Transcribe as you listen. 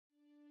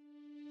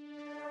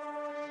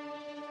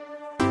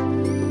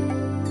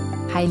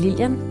Hej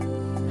Lilian.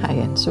 Hej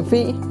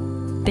Anne-Sophie.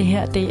 Det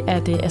her, det er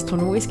det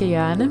astrologiske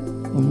hjørne.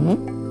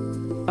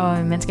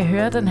 Og man skal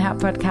høre den her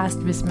podcast,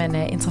 hvis man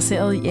er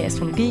interesseret i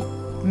astrologi,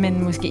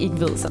 men måske ikke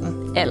ved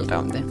sådan alt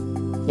om det.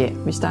 Ja,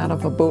 vi starter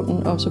fra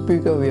bunden, og så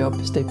bygger vi op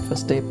step for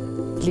step.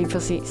 Lige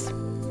præcis.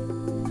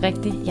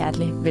 Rigtig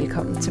hjertelig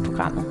velkommen til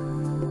programmet.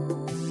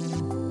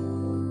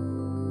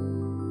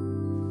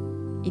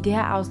 I det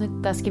her afsnit,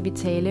 der skal vi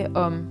tale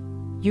om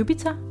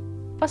Jupiter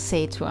og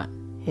Saturn.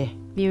 Ja.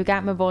 Vi er jo i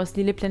gang med vores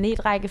lille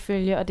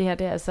planetrækkefølge, og det her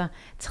det er altså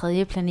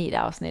 3.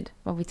 planetafsnit,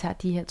 hvor vi tager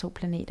de her 2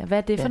 planeter. Hvad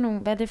er det for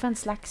hvad er det for en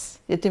slags?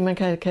 Ja, det man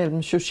kan kalde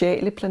dem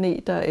sociale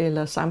planeter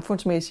eller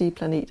samfundsmæssige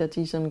planeter,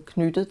 de er sådan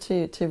knyttet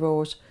til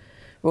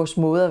vores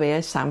måde at være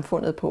i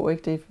samfundet på,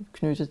 ikke? Det er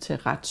knyttet til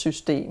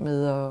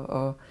retssystemet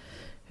og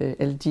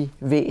alle de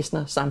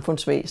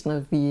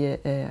samfundsvæsener, vi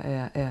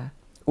er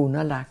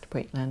underlagt på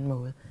en eller anden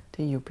måde.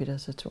 Det er Jupiter og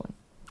Saturn.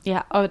 Ja,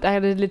 og der er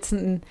det lidt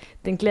sådan,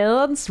 den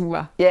glade og den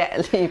sure. Ja,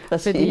 lige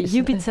præcis. Fordi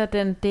Jupiter,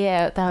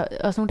 der er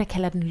også nogen, der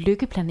kalder den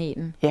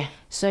lykkeplaneten. Ja.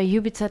 Så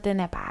Jupiter,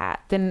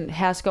 den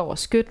hersker over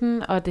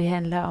skytten, og det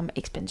handler om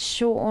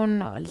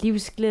ekspansion og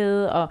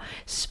livsglæde og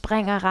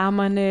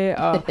springerrammerne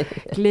og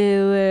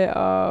glæde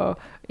og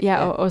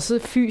og også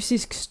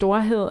fysisk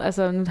storhed.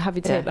 Altså nu har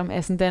vi talt om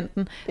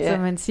ascendanten, så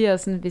man siger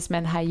sådan, hvis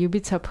man har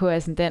Jupiter på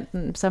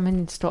ascendanten, så er man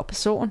en stor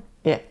person.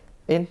 Ja.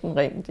 Enten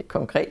rent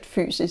konkret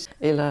fysisk,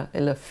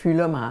 eller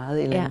fylder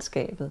meget i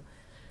landskabet.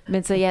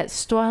 Men så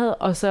storhed,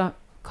 og så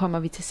kommer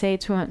vi til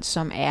Saturn,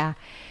 som er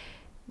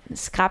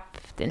skrap.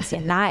 Den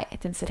siger nej,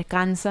 den sætter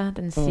grænser,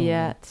 den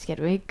siger, det skal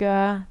du ikke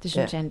gøre, det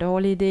synes jeg er en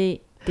dårlig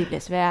idé, det bliver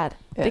svært,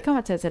 det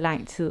kommer til at tage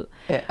lang tid.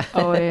 Ja.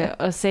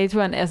 og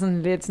Saturn er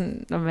sådan lidt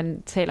sådan, når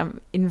man taler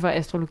om inden for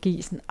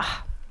astrologi, sådan,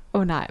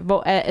 nej,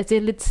 hvor er det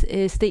er lidt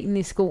stenen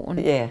i skoen,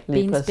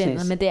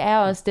 benspændet, men det er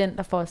også den,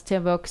 der får os til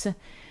at vokse,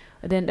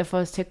 og den, der får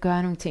os til at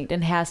gøre nogle ting,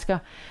 den hersker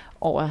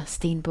over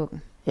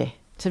stenbukken. Ja.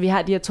 Så vi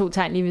har de her 2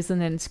 tegn lige ved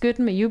siden af den,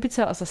 skytten med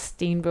Jupiter, og så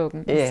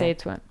stenbukken med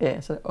Saturn.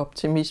 Ja, så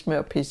optimisme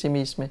og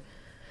pessimisme.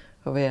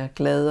 At være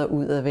glad og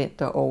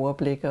udadvendt og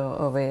overblik,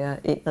 og være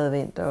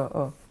indadvendt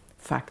og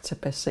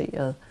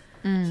faktabaseret.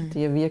 Så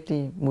det er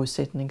virkelig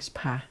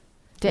modsætningspar.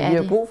 Vi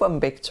har brug for dem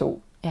begge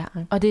 2. Ja,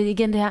 og det er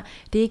igen det her,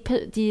 det er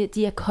ikke,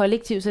 de er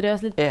kollektiv, så det er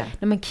også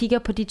lidt, når man kigger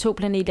på de 2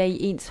 planeter i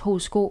ens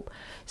horoskop,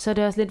 så er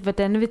det også lidt,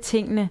 hvordan vil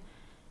tingene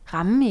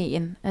ramme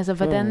en? Altså,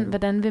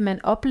 hvordan vil man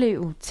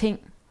opleve ting?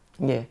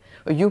 Ja,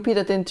 og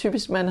Jupiter, den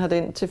typisk, man har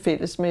den til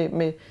fælles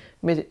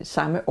med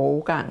samme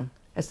årgang.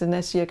 Altså, den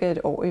er cirka 1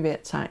 år i hvert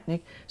tegn,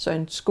 ikke? Så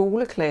en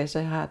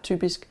skoleklasse har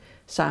typisk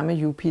samme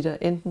Jupiter,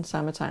 enten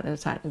samme tegn eller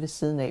tegnet ved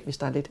siden af, hvis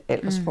der er lidt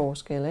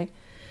aldersforskel, ikke?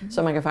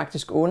 Så man kan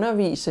faktisk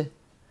undervise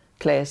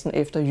klassen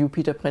efter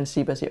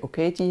Jupiter-principper og sige,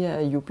 okay, de her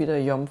er Jupiter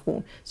i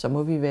Jomfruen, så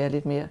må vi være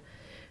lidt mere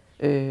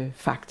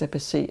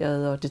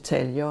faktabaseret og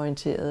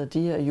detaljeorienteret, og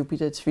de her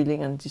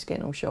Jupiter-tvillingerne, de skal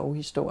have nogle sjove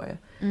historier.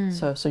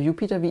 Så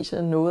Jupiter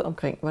viser noget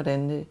omkring,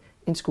 hvordan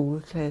en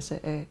skoleklasse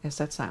er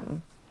sat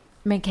sammen.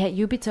 Men kan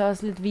Jupiter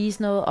også lidt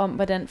vise noget om,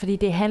 hvordan, fordi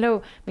det handler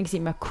jo, man kan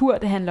sige, Merkur,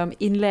 det handler om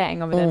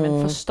indlæring, og hvordan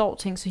man forstår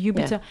ting, så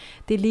Jupiter,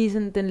 det er lige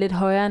sådan den lidt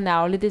højere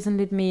navle, det er sådan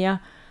lidt mere,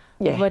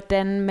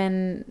 hvordan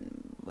man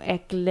er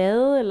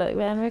glad, eller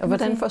hvad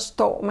hvordan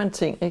forstår man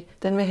ting, ikke?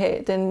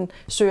 Den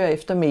søger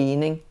efter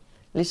mening,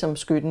 ligesom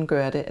skytten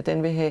gør det, at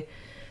den vil have,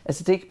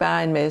 altså det er ikke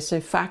bare en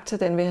masse fakta,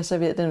 den vil have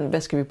serveret,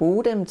 hvad skal vi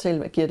bruge dem til,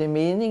 hvad giver det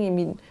mening i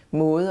min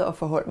måde at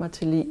forholde mig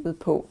til livet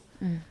på.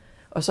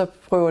 Og så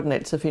prøver den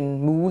altid at finde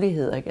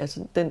muligheder, ikke?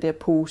 Altså den der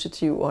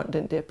positive ånd,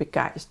 den der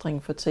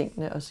begejstring for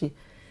tingene, og sige,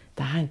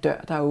 der er en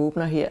dør, der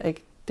åbner her,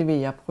 ikke? Det vil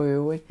jeg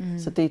prøve, ikke?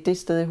 Så det er det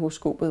sted i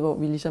horoskopet, hvor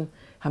vi ligesom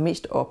har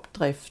mest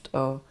opdrift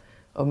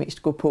og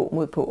mest gå på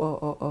mod på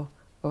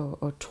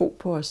og tro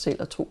på os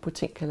selv og tro på, at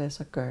ting kan lade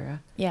sig gøre.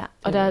 Ja,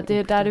 og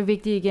der er det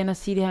vigtigt igen at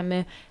sige det her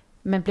med,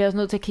 man bliver også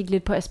nødt til at kigge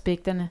lidt på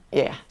aspekterne.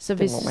 Ja, så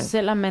hvis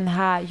selvom man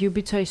har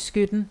Jupiter i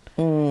skytten,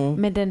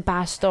 men den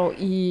bare står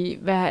i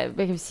hvad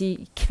kan vi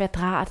sige,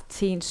 kvadrat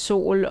til ens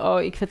sol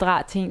og i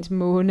kvadrat til ens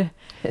måne,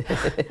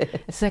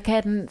 så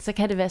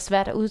kan det være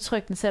svært at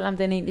udtrykke den, selvom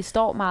den egentlig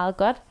står meget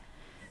godt.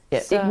 Ja,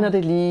 ikke når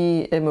det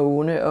lige er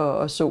måne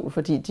og sol,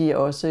 fordi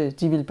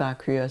de vil bare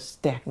køre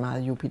stærkt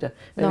meget Jupiter.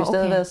 Men hvis der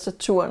havde været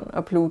Saturn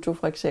og Pluto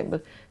for eksempel,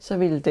 så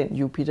ville den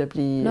Jupiter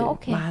blive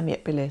meget mere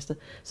belastet.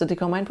 Så det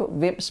kommer ind på,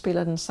 hvem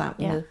spiller den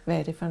sammen med? Hvad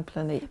er det for en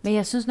planet? Men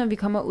jeg synes, når vi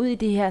kommer ud i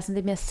det her sådan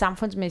lidt mere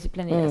samfundsmæssige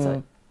planet,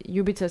 altså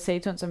Jupiter og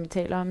Saturn, som vi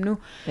taler om nu,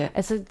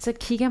 altså, så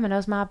kigger man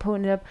også meget på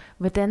netop,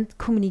 hvordan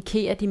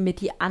kommunikerer de med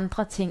de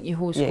andre ting i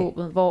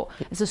horoskopet, hvor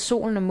altså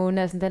solen og månen,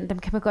 altså, dem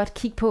kan man godt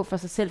kigge på for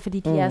sig selv, fordi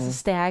de er så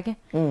stærke.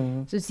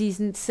 Så at sige,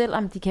 sådan,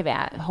 selvom de kan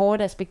være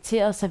hårdt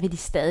aspekteret, så vil de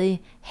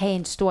stadig have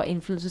en stor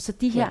indflydelse. Så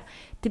de her,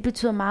 det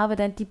betyder meget,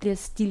 hvordan de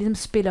ligesom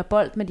spiller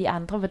bold med de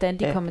andre, hvordan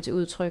de kommer til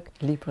udtryk.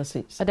 Lige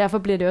præcis. Og derfor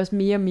bliver det også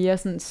mere og mere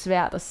sådan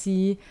svært at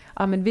sige,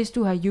 men hvis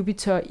du har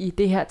Jupiter i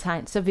det her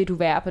tegn, så vil du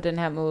være på den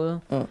her måde.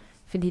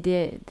 Fordi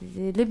det er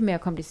lidt mere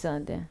kompliceret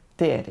end det.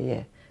 Det er det,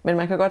 ja. Men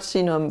man kan godt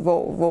sige noget om,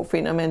 hvor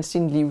finder man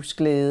sin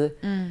livsglæde.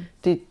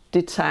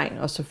 Det tegn,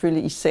 og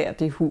selvfølgelig især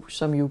det hus,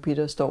 som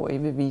Jupiter står i,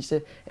 vil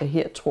vise, at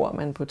her tror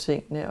man på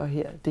tingene, og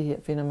det her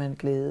finder man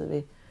glæde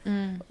ved.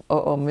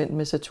 Og omvendt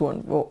med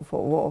Saturn,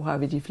 hvor har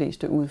vi de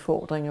fleste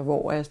udfordringer,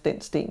 hvor er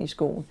den sten i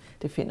skoen,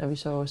 det finder vi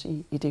så også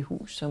i det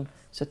hus, som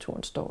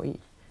Saturn står i.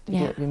 Det er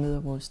der, vi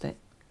møder modstand.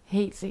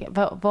 Helt sikkert.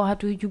 Hvor har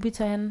du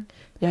Jupiter henne?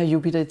 Jeg har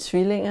Jupiter i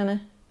tvillingerne,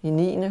 i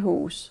 9.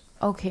 hus.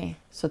 Okay.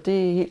 Så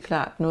det er helt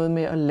klart noget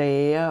med at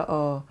lære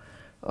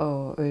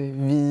og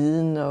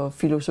viden og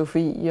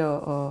filosofi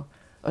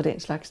og den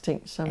slags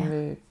ting, som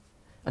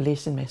at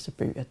læse en masse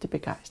bøger. Det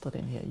begejstrer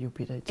den her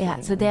Jupiter i tvillingerne.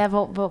 Ja, så det er,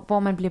 hvor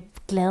man bliver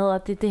glad,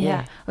 og det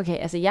her. Okay,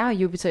 altså jeg har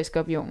Jupiter i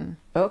skorpionen.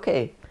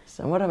 Okay,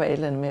 så må der være et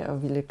eller andet med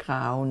at ville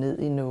grave ned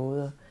i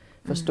noget og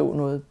forstå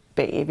noget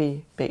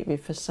bag ved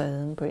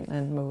facaden på en eller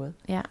anden måde.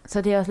 Ja,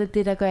 så det er også lidt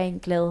det, der gør en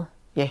glad.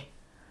 Ja.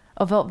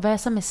 Og hvad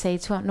så med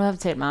Saturn? Nu har vi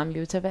talt meget om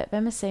Jupiter.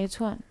 Hvad med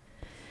Saturn?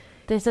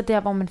 Det er så der,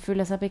 hvor man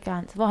føler sig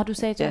begrænset. Hvor har du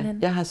Saturn henne?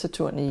 Jeg har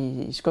Saturn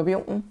i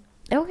skorpionen.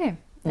 Okay,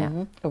 ja.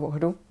 Og hvor har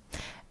du?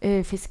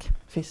 Fisk.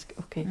 Fisk,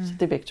 okay. Så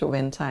det er begge to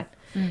vandtegn.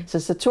 Så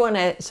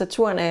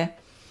Saturn er,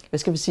 hvad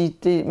skal vi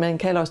sige, man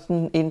kalder også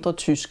den indre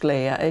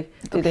tysklærer, ikke?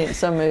 Det er den,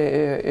 som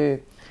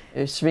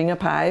svinger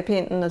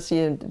pegepinden og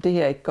siger, det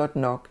her er ikke godt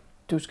nok.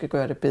 Du skal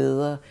gøre det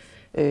bedre.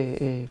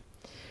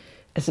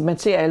 Altså man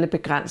ser alle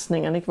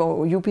begrænsningerne, ikke?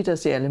 Hvor Jupiter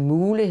ser alle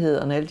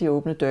mulighederne, alle de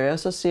åbne døre,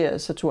 så ser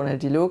Saturn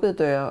alle de lukkede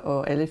døre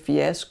og alle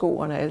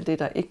fiaskoerne, alt det,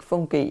 der ikke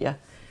fungerer.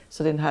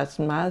 Så den har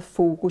sådan meget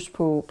fokus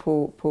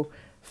på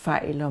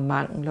fejl og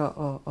mangler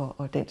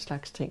og den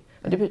slags ting.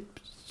 Og det er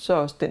så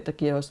også den, der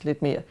giver os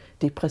lidt mere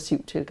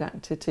depressiv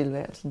tilgang til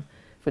tilværelsen,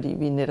 fordi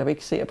vi netop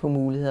ikke ser på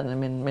mulighederne,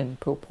 men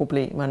på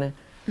problemerne.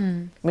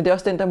 Men det er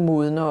også den, der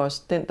modner os,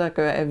 den, der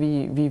gør, at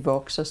vi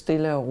vokser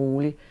stille og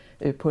roligt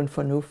på en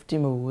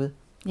fornuftig måde.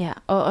 Ja,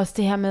 og også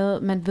det her med,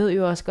 man ved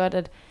jo også godt,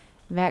 at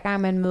hver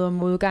gang man møder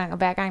modgang, og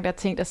hver gang der er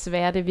ting, der er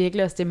svære, det er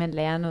virkelig også det, man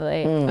lærer noget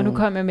af. Og nu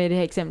kommer jeg med det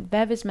her eksempel.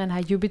 Hvad hvis man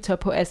har Jupiter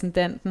på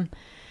ascendanten?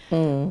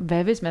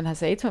 Hvad hvis man har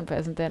Saturn på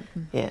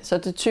ascendanten? Ja, så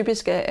det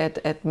typiske er,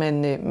 at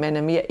man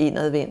er mere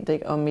indadvendt,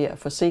 ikke? Og mere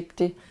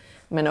forsigtig.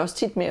 Man er også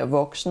tit mere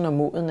voksen og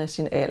moden af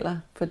sin alder,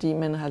 fordi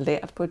man har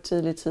lært på et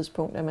tidligt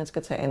tidspunkt, at man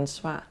skal tage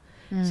ansvar.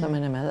 Så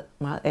man er meget,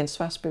 meget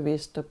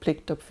ansvarsbevidst og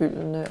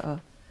pligtopfyldende og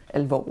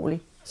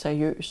alvorlig,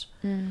 seriøs.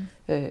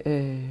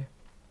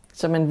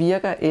 Så man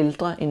virker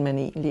ældre, end man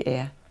egentlig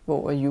er.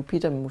 Hvor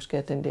Jupiter måske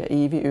er den der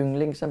evige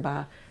yngling, som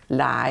bare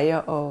leger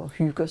og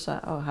hygger sig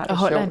og har det sjovt. Og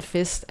holder en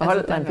fest. Og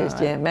holder en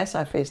fest, ja. Masser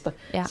af fester.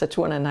 Ja.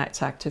 Saturn er nej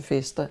tak til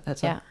fester.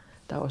 Altså,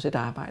 der er også et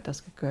arbejde, der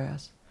skal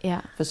gøres. Ja.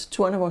 For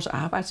Saturn er vores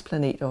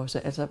arbejdsplanet også,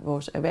 altså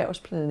vores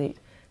erhvervsplanet.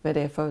 Hvad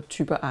det er for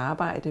typer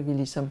arbejde, vi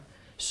ligesom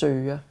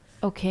søger.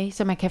 Okay,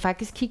 så man kan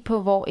faktisk kigge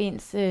på, hvor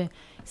ens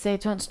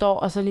Saturn står,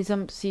 og så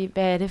ligesom sige,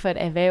 hvad er det for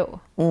et erhverv?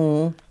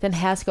 Den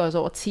hersker også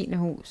over 10.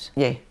 hus,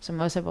 som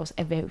også er vores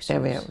erhvervshus.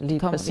 Erhverv, lige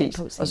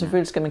præcis. Og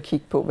selvfølgelig skal man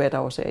kigge på, hvad der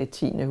også er i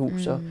 10.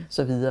 hus og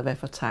så videre, hvad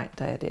for tegn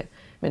der er der.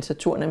 Men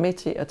Saturn er med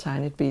til at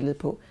tegne et billede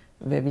på,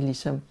 hvad vi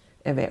ligesom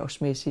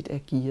erhvervsmæssigt er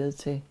gearet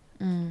til.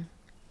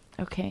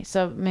 Okay,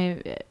 så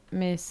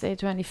med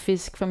Saturn i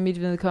fisk for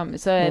mit vedkommende,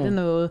 så er det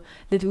noget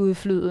lidt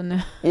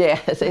udflydende. Ja,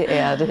 det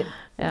er det.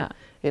 Ja.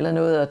 Eller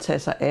noget at tage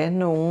sig af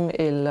nogen,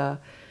 eller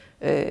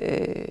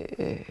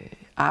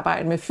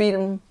arbejde med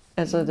film.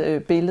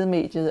 Altså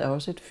billedmediet er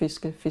også et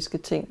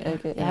fisketing.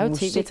 Ikke? Jeg er jo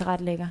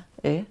tv-tilrettelægger.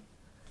 Ja,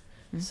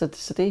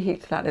 så det er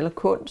helt klart. Eller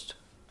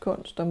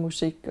kunst og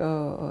musik,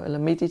 eller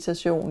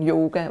meditation,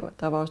 yoga.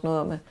 Der var også noget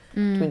om, at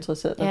du er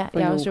interesseret på yoga. Ja,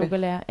 jeg er også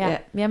yogalærer. Ja.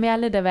 Men jeg er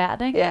lidt af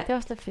hvert, ikke? Ja, det er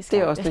også lidt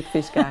fiskeagtigt. Det er også lidt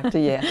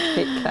fiskeagtigt, ja.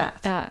 Helt klart.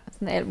 Ja,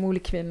 sådan alt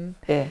muligt kvinde.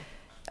 Ja.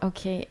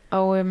 Okay,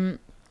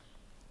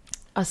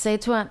 og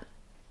Saturn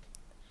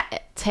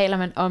taler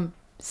man om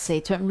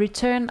Saturn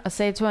return, og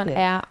Saturn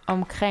er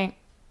omkring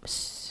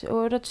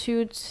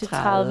 28 til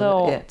 30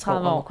 år.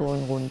 30 år. Om at gå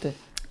en runde.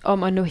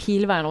 Om at nå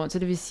hele vejen rundt, så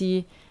det vil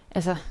sige,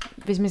 altså,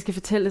 hvis man skal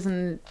fortælle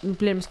sådan, nu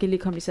bliver det måske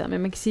lidt kompliceret,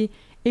 men man kan sige,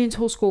 ens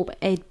horoskop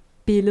er et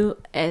billede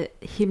af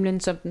himlen,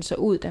 som den så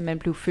ud, da man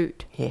blev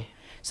født. Yeah.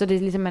 Så det er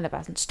ligesom, man er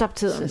bare sådan, stop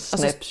tiden. Så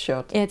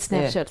snapshot. Ja, et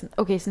snapshot. Yeah.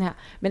 Okay, sådan her.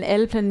 Men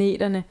alle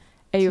planeterne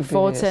er jo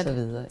fortsat,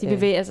 de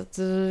bevæger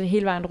sig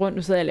hele vejen rundt.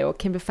 Nu sidder jeg og laver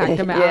kæmpe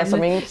fakta med armene. Ja,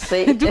 som ingen kan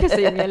se. Du kan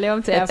se dem, jeg laver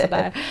dem til ære for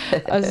dig.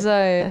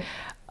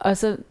 Og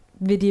så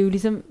vil de jo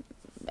ligesom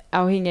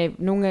afhængig af,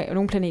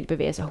 nogle planeter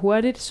bevæger sig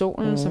hurtigt.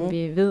 Solen, som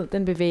vi ved,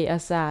 den bevæger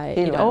sig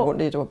hele vejen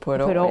rundt et år på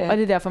et år. Og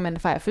det er derfor, man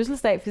fejrer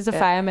fødselsdag, for så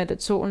fejrer man,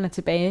 at solen er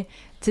tilbage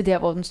til der,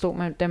 hvor den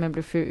stod, da man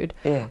blev født.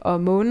 Ja.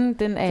 Og månen,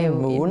 den er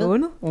jo en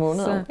måned.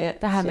 Så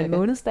der har man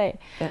månedsdag.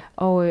 Ja.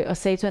 Og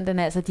Saturn, den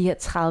er altså de her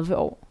 30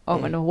 år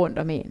om at nå rundt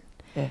om en.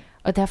 Ja.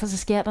 Og derfor så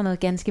sker der noget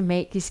ganske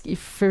magisk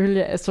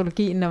ifølge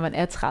astrologien, når man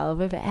er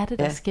 30. Hvad er det,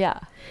 der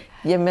sker?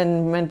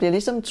 Jamen, man bliver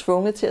ligesom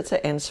tvunget til at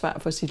tage ansvar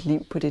for sit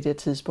liv på det der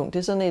tidspunkt. Det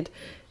er sådan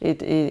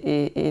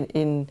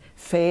en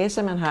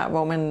fase, man har,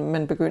 hvor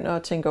man begynder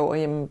at tænke over,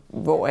 jamen,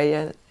 hvor er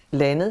jeg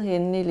landet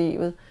henne i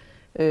livet?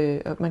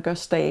 Og man gør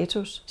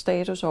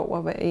status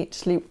over, hvad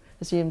ens liv.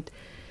 Altså, jamen,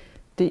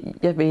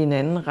 jeg vil i en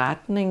anden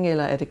retning,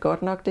 eller er det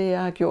godt nok det,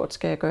 jeg har gjort?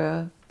 Skal jeg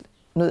gøre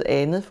noget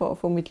andet for at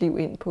få mit liv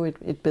ind på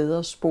et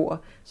bedre spor?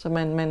 Så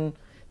man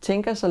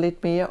tænker sig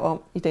lidt mere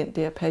om i den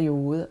der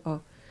periode, og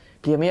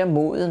bliver mere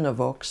moden og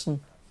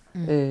voksen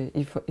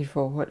i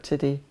forhold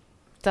til det.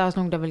 Der er også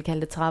nogen, der vil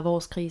kalde det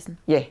 30-årskrisen.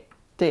 Ja,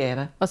 det er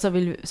der. Og så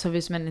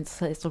hvis man er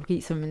interesseret i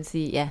astrologi, så vil man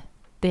sige, ja,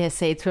 det er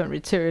Saturn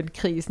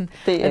Return-krisen.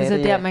 Det er altså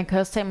det, der, man kan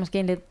også tage måske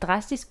en lidt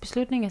drastisk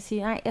beslutning og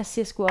sige, nej, jeg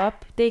siger sgu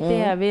op, det er ikke det,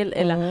 jeg vil.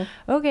 Eller,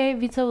 okay,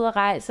 vi tager ud og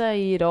rejser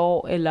i et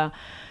år, eller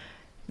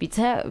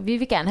vi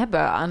vil gerne have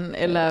børn,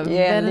 eller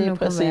hvad det nu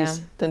kan være.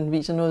 Den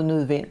viser noget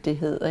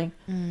nødvendighed,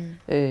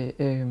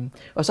 ikke?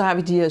 Og så har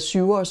vi de her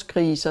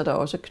 7-årskriser, der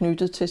også er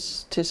knyttet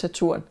til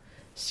Saturn.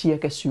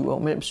 Cirka 7 år,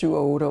 mellem 7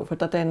 og 8 år, for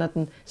der danner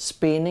den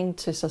spænding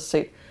til sig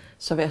selv.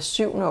 Så hver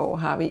 7. år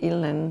har vi en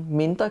eller anden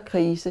mindre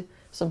krise,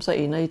 som så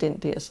ender i den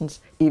der sådan,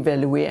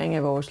 evaluering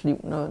af vores liv,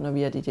 når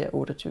vi er de der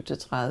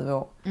 28-30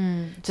 år.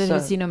 Så det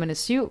vil sige, når man er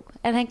 7,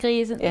 er der en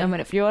krise, når man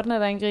er 14, er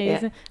der en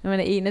krise, når man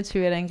er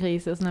 21, er der en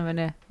krise, og så når man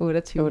er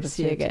 28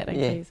 cirka, er der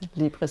en krise.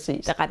 Lige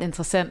præcis. Det er ret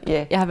interessant.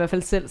 Jeg har i hvert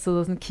fald selv siddet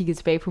og sådan kigget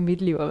tilbage på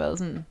mit liv og været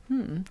sådan,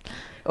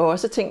 Og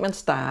også ting, man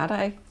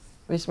starter, ikke?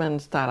 Hvis man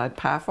starter et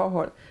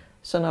parforhold,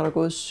 så når der er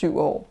gået 7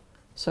 år,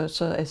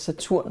 så er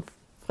Saturn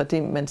fra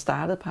det, man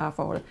startede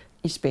parforholdet,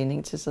 i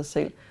spænding til sig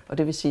selv. Og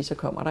det vil sige, så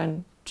kommer der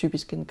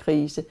typisk en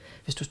krise.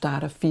 Hvis du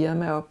starter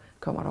firma op,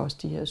 kommer der også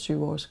de her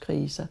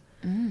 7-årskriser.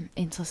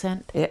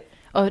 Interessant. Ja.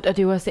 Og det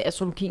er jo også det,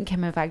 astrologien kan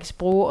man faktisk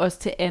bruge også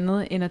til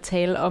andet, end at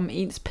tale om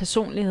ens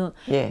personlighed.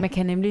 Man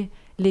kan nemlig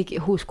lægge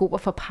horoskoper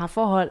for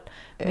parforhold,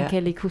 man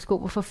kan lægge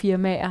horoskoper for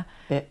firmaer,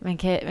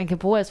 man kan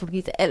bruge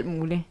astrologi til alt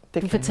muligt.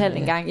 Du fortalte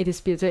engang i det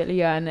spirituelle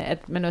hjørne,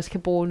 at man også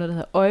kan bruge noget, der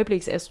hedder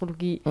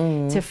øjebliksastrologi,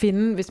 til at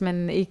finde, hvis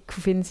man ikke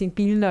kunne finde sine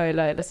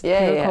bilnøgler, eller sit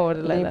kørekort,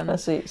 eller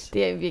noget andet.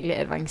 Det er virkelig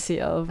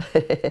avanceret.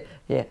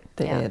 Ja,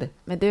 det er det.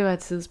 Men det var et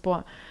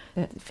tidsspor.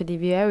 Fordi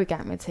vi er jo i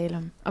gang med at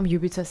tale om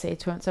Jupiter og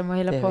Saturn, så jeg må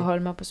hellere prøve at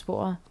holde mig på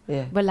sporet.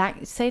 Hvor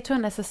langt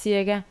Saturn er så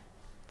cirka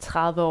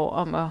 30 år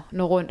om at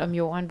nå rundt om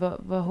jorden.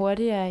 Hvor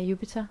hurtigt er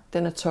Jupiter?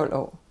 Den er 12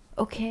 år.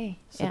 Okay.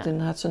 Så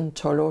den har sådan en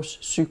 12-års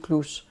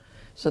cyklus.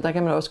 Så der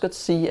kan man også godt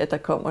sige, at der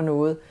kommer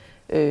noget,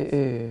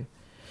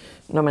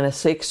 når man er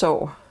 6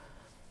 år.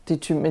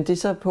 Men det er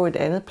så på et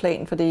andet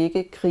plan, for det er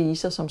ikke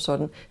kriser som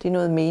sådan. Det er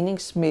noget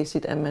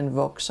meningsmæssigt, at man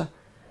vokser,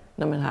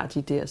 når man har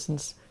de der sådan,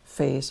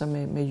 faser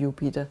med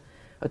Jupiter.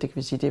 Og det kan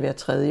vi sige, det er hver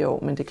 3.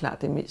 år, men det er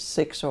klart, det er mest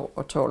 6 år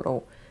og 12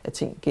 år, at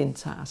ting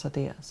gentager sig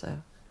der. Så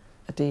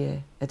at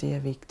det er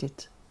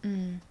vigtigt.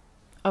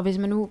 Og hvis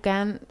man nu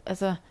gerne,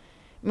 altså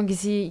man kan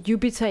sige,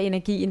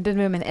 Jupiter-energien, den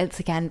vil man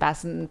altid gerne bare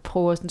sådan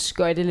prøve at sådan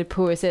skøjte lidt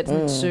på, især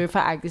sådan en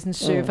surfer-agtig, sådan en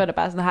surfer, der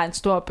bare sådan har en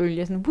stor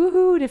bølge, sådan,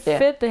 woohoo, det er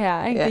fedt det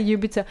her, ikke? Det er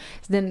Jupiter.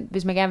 Så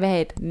hvis man gerne vil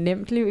have et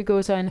nemt liv i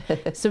gåseøjne,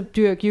 så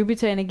dyrk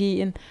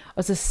Jupiter-energien,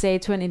 og så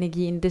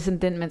Saturn-energien, det er sådan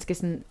den, man skal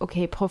sådan,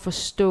 okay, prøve at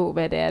forstå,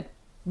 hvad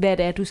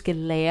det er, du skal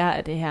lære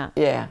af det her.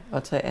 Ja,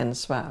 og tage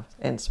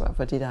ansvar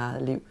for dit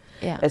eget liv.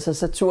 Altså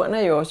Saturn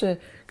er jo også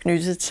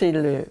knyttet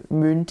til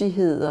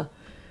myndigheder,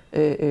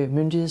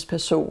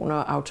 myndighedspersoner,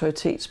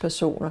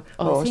 autoritetspersoner,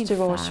 og også til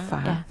vores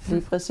far.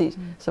 Lige præcis.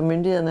 Så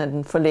myndigheden er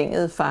den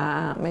forlængede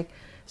fararm, ikke?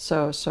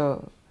 Så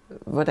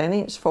hvordan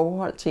ens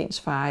forhold til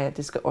ens far er,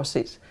 det skal også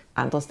ses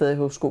andre steder i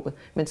horoskopet.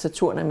 Men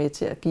Saturn er med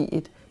til at give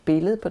et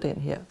billede på den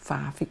her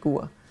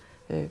farfigur.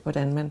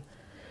 Hvordan man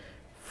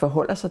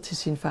forholder sig til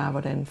sin far,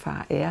 hvordan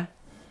far er,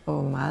 og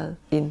hvor meget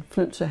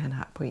indflydelse han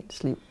har på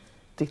ens liv.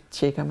 Det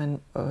tjekker man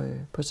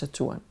på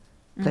Saturn,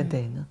 blandt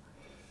andet.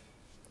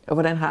 Og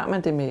hvordan har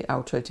man det med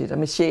autoriteter,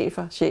 med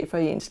chefer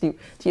i ens liv?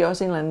 De er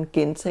også en eller anden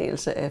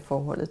gentagelse af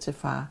forholdet til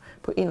far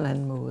på en eller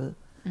anden måde.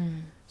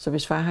 Så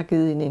hvis far har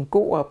givet en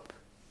god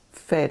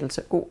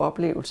opfattelse, god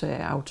oplevelse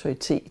af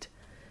autoritet,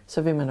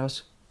 så vil man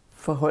også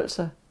forholde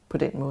sig på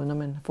den måde, når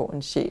man får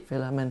en chef,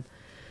 eller man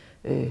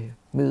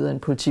møder en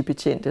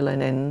politibetjent eller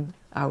en anden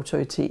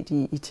autoritet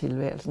i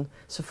tilværelsen,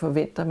 så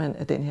forventer man,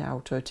 at den her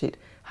autoritet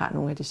har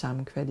nogle af de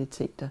samme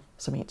kvaliteter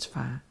som ens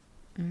far.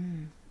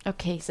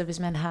 Okay, så hvis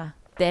man har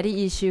daddy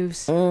issues,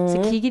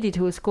 så kig i dit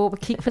horoskop og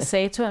kig på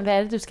Saturn, hvad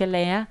er det, du skal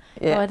lære?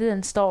 Hvor er det,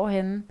 den står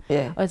henne?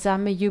 Og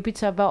sammen med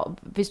Jupiter,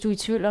 hvis du er i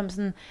tvivl om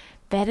sådan,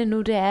 hvad er det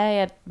nu, det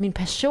er, min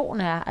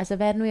passion er? Altså,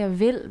 hvad er det nu, jeg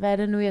vil? Hvad er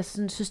det nu, jeg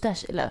sådan, synes, der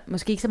er, eller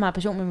måske ikke så meget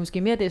passion, men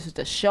måske mere det, jeg synes,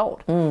 der er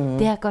sjovt.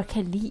 Det, jeg godt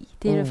kan lide.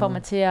 Det, der får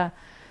mig til at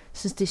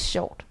synes, det er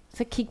sjovt.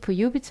 Så kig på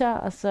Jupiter,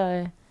 og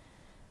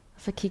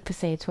så kig på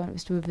Saturn,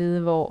 hvis du vil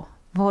vide,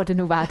 hvor det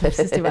nu var, du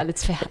synes, det var lidt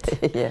svært.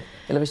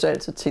 Eller hvis du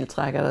altid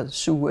tiltrækker dig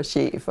sure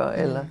chefer,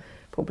 eller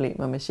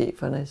problemer med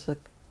cheferne, så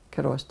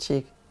kan du også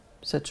tjekke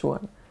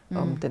Saturn,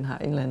 om den har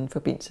en eller anden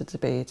forbindelse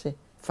tilbage til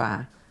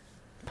far.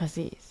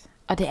 Præcis.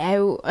 Og det er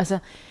jo, altså,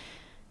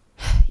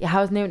 jeg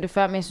har også nævnt det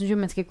før, men jeg synes jo,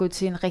 man skal gå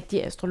til en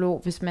rigtig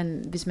astrolog, hvis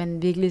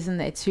man virkelig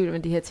sådan er i tvivl med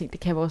de her ting. Det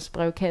kan vores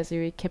brevkasse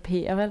jo ikke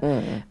kapere, vel?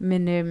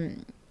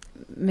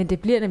 Men det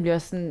bliver nemlig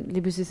også sådan,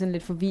 lige pludselig sådan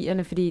lidt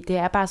forvirrende, fordi det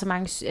er bare så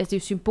mange, altså det er jo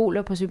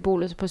symboler på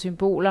symboler på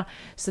symboler,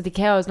 så det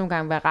kan også nogle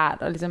gange være rart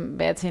at ligesom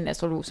være til en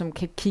astrolog, som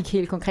kan kigge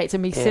helt konkret,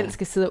 som ikke selv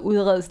skal sidde og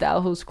udrede sit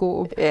eget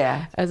horoskop.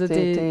 Ja, altså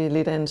det er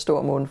lidt af en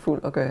stor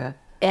mundfuld at gøre.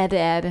 Ja, det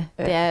er det.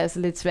 Ja. Det er altså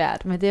lidt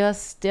svært, men det er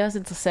også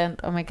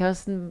interessant, og man kan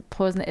også sådan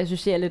prøve sådan at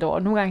associere lidt over.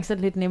 Nogle gange så er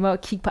det lidt nemmere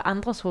at kigge på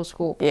andres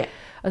horoskop,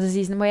 og så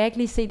sige sådan, må jeg ikke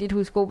lige se dit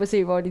horoskop og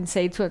se, hvor din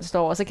Saturn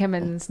står, og så kan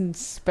man sådan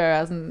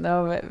spørge sådan,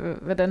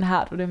 hvordan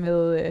har du det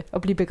med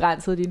at blive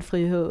begrænset i din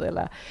frihed,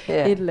 eller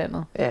et eller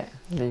andet. Ja,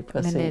 lige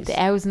præcis. Men det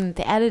er jo sådan,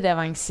 det er lidt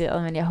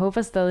avanceret, men jeg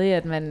håber stadig,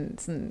 at man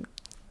sådan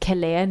kan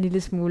lære en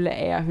lille smule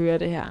af at høre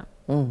det her.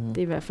 Mm-hmm. Det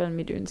er i hvert fald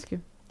mit ønske.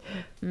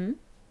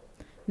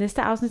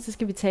 Næste afsnit, så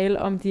skal vi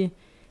tale om de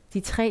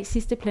 3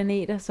 sidste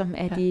planeter, som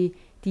er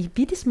de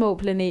bittesmå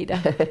planeter.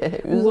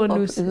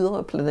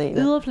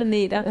 Ydre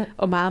planeter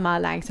og meget,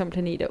 meget langsomme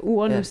planeter.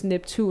 Uranus,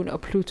 Neptun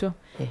og Pluto.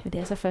 Ja. Men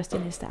det er så først i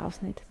næste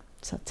afsnit.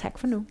 Så tak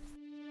for nu.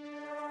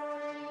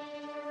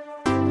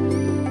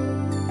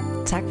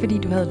 Tak fordi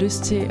du havde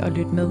lyst til at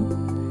lytte med.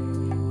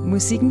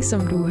 Musikken,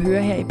 som du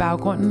hører her i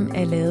baggrunden,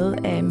 er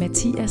lavet af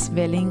Mathias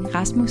Walling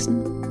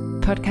Rasmussen.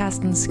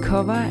 Podcastens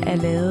cover er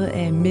lavet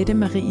af Mette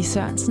Marie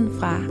Sørensen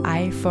fra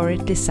I For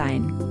It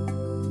Design.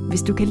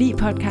 Hvis du kan lide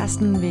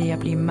podcasten, vil jeg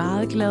blive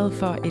meget glad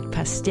for et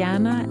par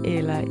stjerner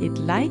eller et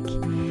like.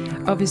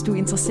 Og hvis du er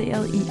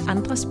interesseret i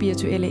andre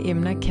spirituelle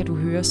emner, kan du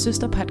høre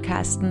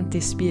søsterpodcasten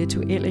Det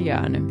Spirituelle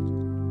Hjørne.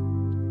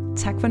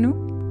 Tak for nu.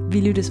 Vi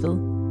lyttes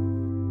ved.